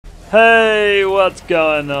Hey, what's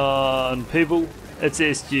going on, people? It's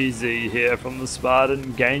SGZ here from the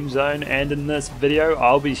SpartanGameZone, and in this video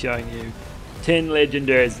I'll be showing you 10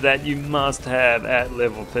 legendaries that you must have at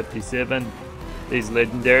level 57. These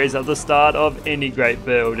legendaries are the start of any great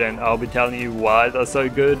build, and I'll be telling you why they're so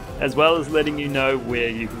good, as well as letting you know where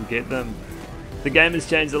you can get them. The game has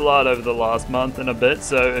changed a lot over the last month and a bit,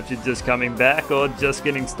 so if you're just coming back or just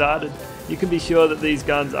getting started, you can be sure that these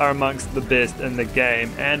guns are amongst the best in the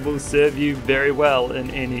game and will serve you very well in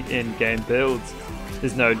any in-game builds.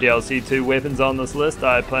 There's no DLC 2 weapons on this list.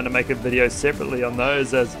 I plan to make a video separately on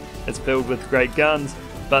those as it's filled with great guns,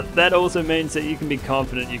 but that also means that you can be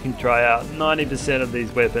confident you can try out 90% of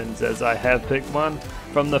these weapons, as I have picked one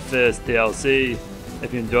from the first DLC.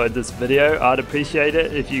 If you enjoyed this video, I'd appreciate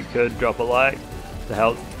it if you could drop a like to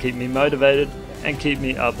help keep me motivated and keep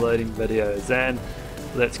me uploading videos, and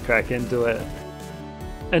let's crack into it.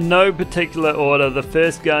 In no particular order, the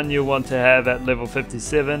first gun you'll want to have at level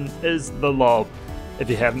 57 is the Lob. If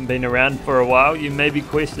you haven't been around for a while, you may be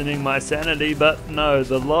questioning my sanity, but no,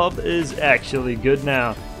 the Lob is actually good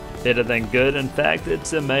now. Better than good, in fact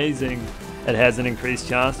it's amazing. It has an increased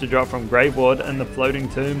chance to drop from Graveward in the floating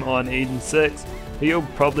tomb on Eden 6, but you'll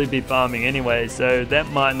probably be farming anyway, so that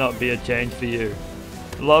might not be a change for you.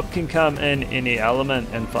 The Lob can come in any element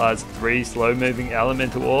and fires 3 slow moving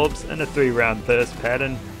elemental orbs in a 3-round burst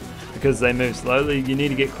pattern. Because they move slowly, you need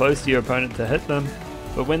to get close to your opponent to hit them,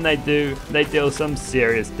 but when they do, they deal some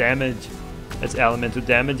serious damage. Its elemental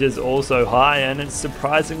damage is also high, and it's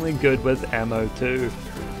surprisingly good with ammo too.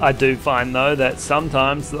 I do find though that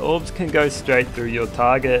sometimes the orbs can go straight through your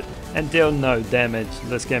target and deal no damage.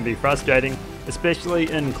 This can be frustrating,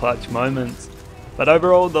 especially in clutch moments. But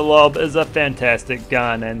overall, the Lob is a fantastic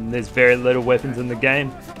gun, and there's very little weapons in the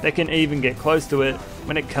game that can even get close to it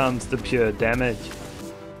when it comes to pure damage.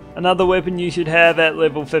 Another weapon you should have at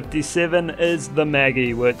level 57 is the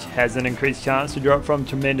Maggie, which has an increased chance to drop from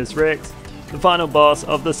Tremendous Rex, the final boss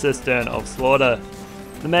of the Cistern of Slaughter.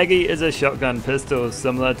 The Maggie is a shotgun pistol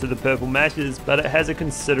similar to the Purple Mashes, but it has a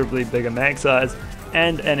considerably bigger mag size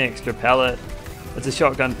and an extra pellet. It's a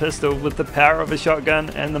shotgun pistol with the power of a shotgun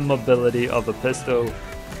and the mobility of a pistol.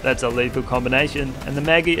 That's a lethal combination, and the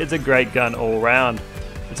Maggie is a great gun all round.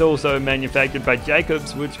 It's also manufactured by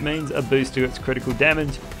Jacobs, which means a boost to its critical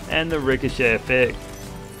damage and the ricochet effect.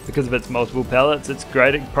 Because of its multiple pellets, it's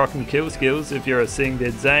great at proc and kill skills if you're a Seeing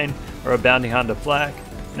Dead Zane or a Bounty Hunter Flak,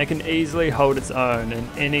 and it can easily hold its own in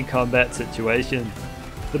any combat situation.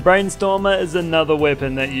 The Brainstormer is another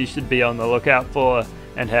weapon that you should be on the lookout for,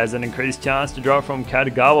 and has an increased chance to drop from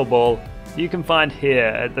Kaleidoscope Ball you can find here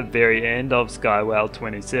at the very end of Skywell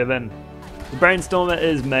 27. The Brainstormer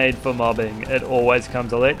is made for mobbing. It always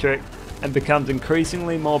comes electric and becomes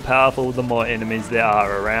increasingly more powerful the more enemies there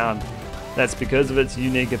are around. That's because of its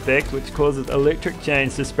unique effect, which causes electric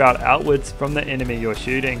chains to sprout outwards from the enemy you're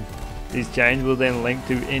shooting. These chains will then link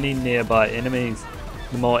to any nearby enemies.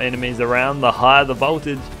 The more enemies around, the higher the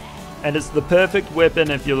voltage, and it's the perfect weapon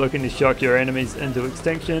if you're looking to shock your enemies into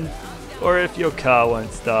extinction, or if your car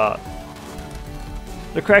won't start.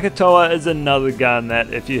 The Krakatoa is another gun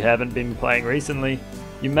that, if you haven't been playing recently,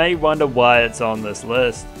 you may wonder why it's on this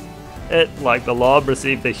list. It, like the Lob,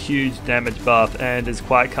 received a huge damage buff and is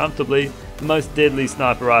quite comfortably the most deadly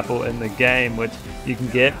sniper rifle in the game, which you can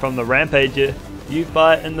get from the Rampager you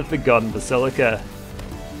fight in the Forgotten Basilica.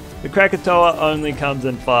 The Krakatoa only comes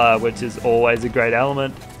in fire, which is always a great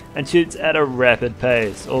element, and shoots at a rapid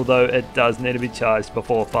pace, although it does need to be charged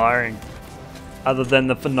before firing. Other than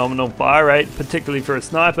the phenomenal fire rate, particularly for a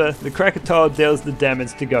sniper, the Krakatoa deals the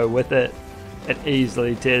damage to go with it. It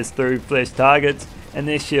easily tears through flesh targets and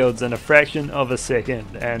their shields in a fraction of a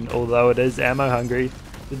second, and although it is ammo hungry,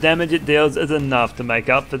 the damage it deals is enough to make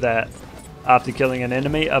up for that. After killing an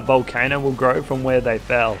enemy, a volcano will grow from where they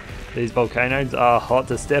fell. These volcanoes are hot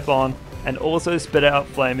to step on and also spit out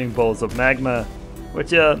flaming balls of magma,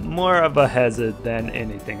 which are more of a hazard than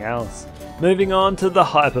anything else. Moving on to the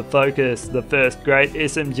Hyper Focus, the first great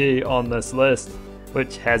SMG on this list,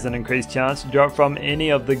 which has an increased chance to drop from any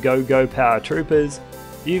of the Go-Go Power Troopers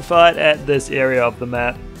you fight at this area of the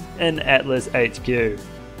map in Atlas HQ.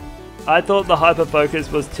 I thought the Hyper Focus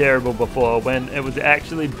was terrible before, when it was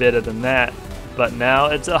actually better than that, but now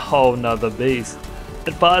it's a whole nother beast.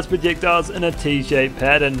 It fires projectiles in a T-shaped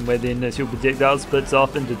pattern where the initial projectile splits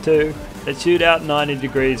off into 2 that shoot out 90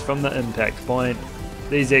 degrees from the impact point.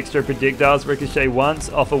 These extra projectiles ricochet once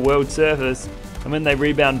off a world surface, and when they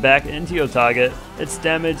rebound back into your target, its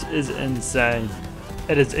damage is insane.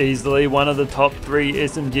 It is easily one of the top 3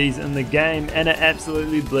 SMGs in the game, and it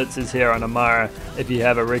absolutely blitzes here on Amara if you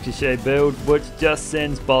have a ricochet build which just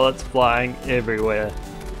sends bullets flying everywhere.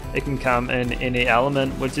 It can come in any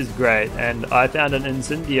element, which is great, and I found an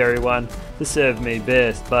incendiary one to serve me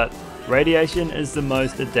best, but radiation is the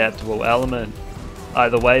most adaptable element.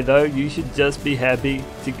 Either way though, you should just be happy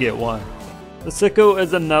to get one. The sickle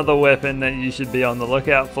is another weapon that you should be on the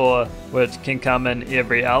lookout for, which can come in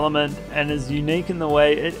every element and is unique in the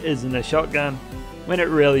way it isn't a shotgun, when it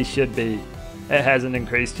really should be. It has an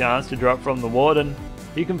increased chance to drop from the warden.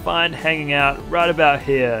 You can find hanging out right about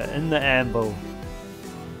here in the anvil.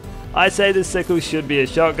 I say the sickle should be a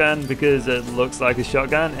shotgun because it looks like a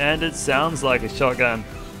shotgun and it sounds like a shotgun.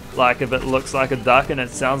 Like if it looks like a duck and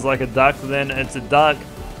it sounds like a duck, then it's a duck.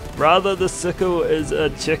 Rather, the sickle is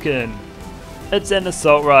a chicken. It's an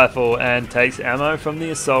assault rifle and takes ammo from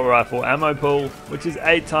the assault rifle ammo pool, which is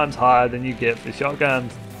 8 times higher than you get for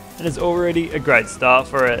shotguns, and is already a great start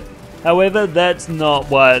for it. However, that's not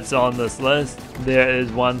why it's on this list. There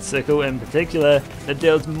is one sickle in particular that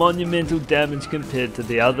deals monumental damage compared to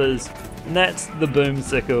the others, and that's the boom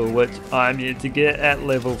sickle, which I'm yet to get at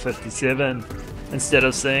level 57. Instead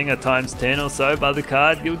of seeing a times 10 or so by the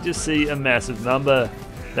card, you'll just see a massive number.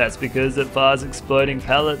 That's because it fires exploding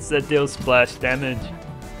pellets that deal splash damage.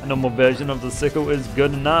 A normal version of the sickle is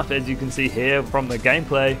good enough, as you can see here from the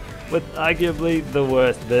gameplay, with arguably the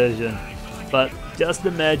worst version. But just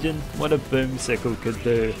imagine what a boom sickle could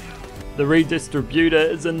do. The redistributor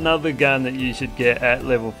is another gun that you should get at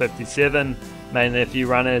level 57, mainly if you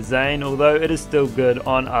run as Zane, although it is still good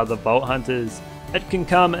on other Vault Hunters. It can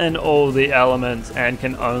come in all the elements and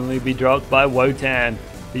can only be dropped by Wotan,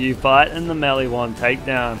 who you fight in the melee one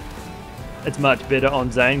takedown. It's much better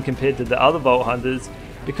on Zane compared to the other Vault Hunters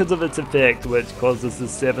because of its effect, which causes the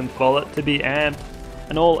 7th bullet to be amped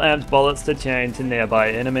and all amped bullets to chain to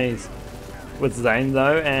nearby enemies. With Zane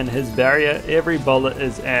though and his barrier, every bullet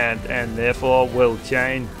is amped and therefore will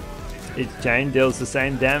chain. Each chain deals the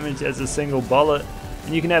same damage as a single bullet,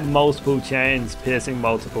 and you can have multiple chains piercing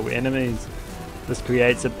multiple enemies. This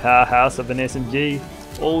creates a powerhouse of an SMG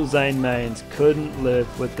all Zane mains couldn't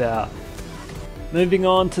live without. Moving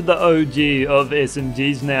on to the OG of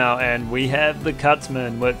SMGs now, and we have the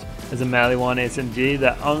Cutsman, which is a melee 1 SMG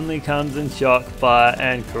that only comes in shock, fire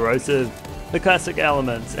and corrosive, the classic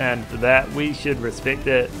elements, and for that we should respect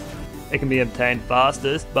it. It can be obtained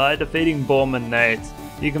fastest by defeating Borman nades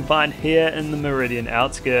you can find here in the Meridian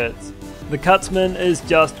outskirts. The Cutsman is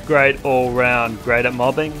just great all round, great at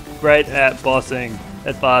mobbing, great at bossing.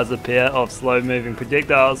 It fires a pair of slow moving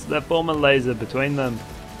projectiles that form a laser between them.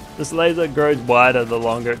 This laser grows wider the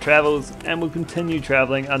longer it travels and will continue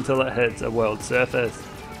travelling until it hits a world surface.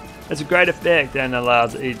 It's a great effect and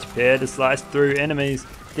allows each pair to slice through enemies,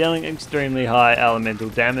 dealing extremely high elemental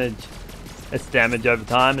damage. Its damage over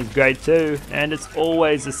time is great too, and it's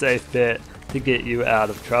always a safe bet to get you out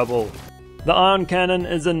of trouble. The Ion Cannon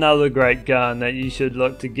is another great gun that you should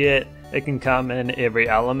look to get. It can come in every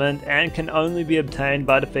element and can only be obtained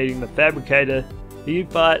by defeating the Fabricator, who you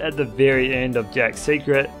fight at the very end of Jack's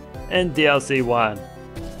Secret in DLC 1.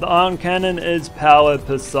 The Ion Cannon is power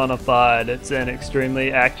personified. It's an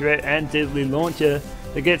extremely accurate and deadly launcher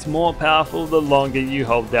that gets more powerful the longer you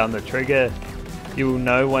hold down the trigger. You will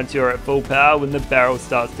know once you're at full power when the barrel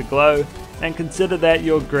starts to glow, and consider that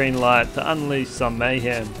your green light to unleash some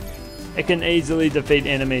mayhem. It can easily defeat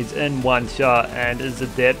enemies in one shot and is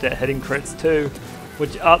adept at hitting crits too,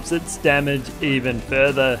 which ups its damage even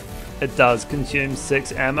further. It does consume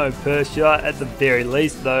 6 ammo per shot at the very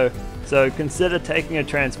least though, so consider taking a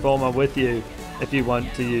transformer with you if you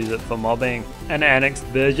want to use it for mobbing. An annexed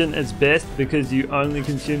version is best because you only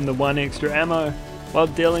consume the 1 extra ammo while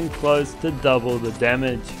dealing close to double the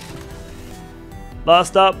damage.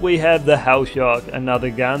 Last up we have the HELLSHOCK, another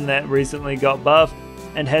gun that recently got buffed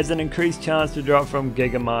and has an increased chance to drop from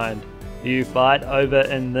Gigamind. You fight over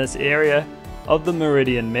in this area of the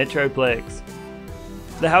Meridian Metroplex.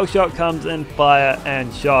 The HELLSHOCK comes in fire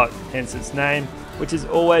and shock, hence its name, which is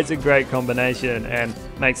always a great combination and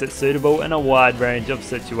makes it suitable in a wide range of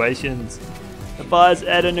situations. It fires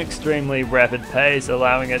at an extremely rapid pace,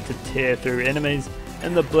 allowing it to tear through enemies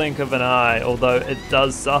in the blink of an eye, although it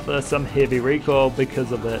does suffer some heavy recoil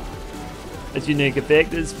because of it. Its unique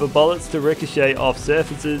effect is for bullets to ricochet off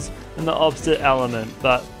surfaces in the opposite element,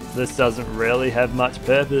 but this doesn't really have much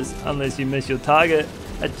purpose unless you miss your target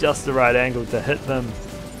at just the right angle to hit them.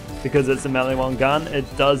 Because it's a melee 1 gun, it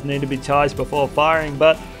does need to be charged before firing,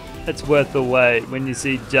 but it's worth the wait when you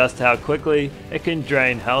see just how quickly it can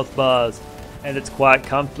drain health bars, and it's quite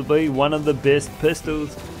comfortably one of the best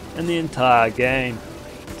pistols in the entire game.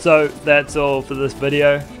 So that's all for this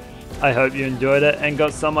video. I hope you enjoyed it and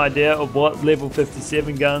got some idea of what level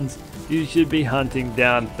 57 guns you should be hunting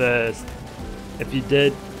down first. If you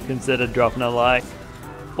did, consider dropping a like.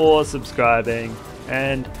 or subscribing,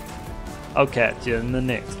 and I'll catch you in the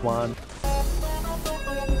next one.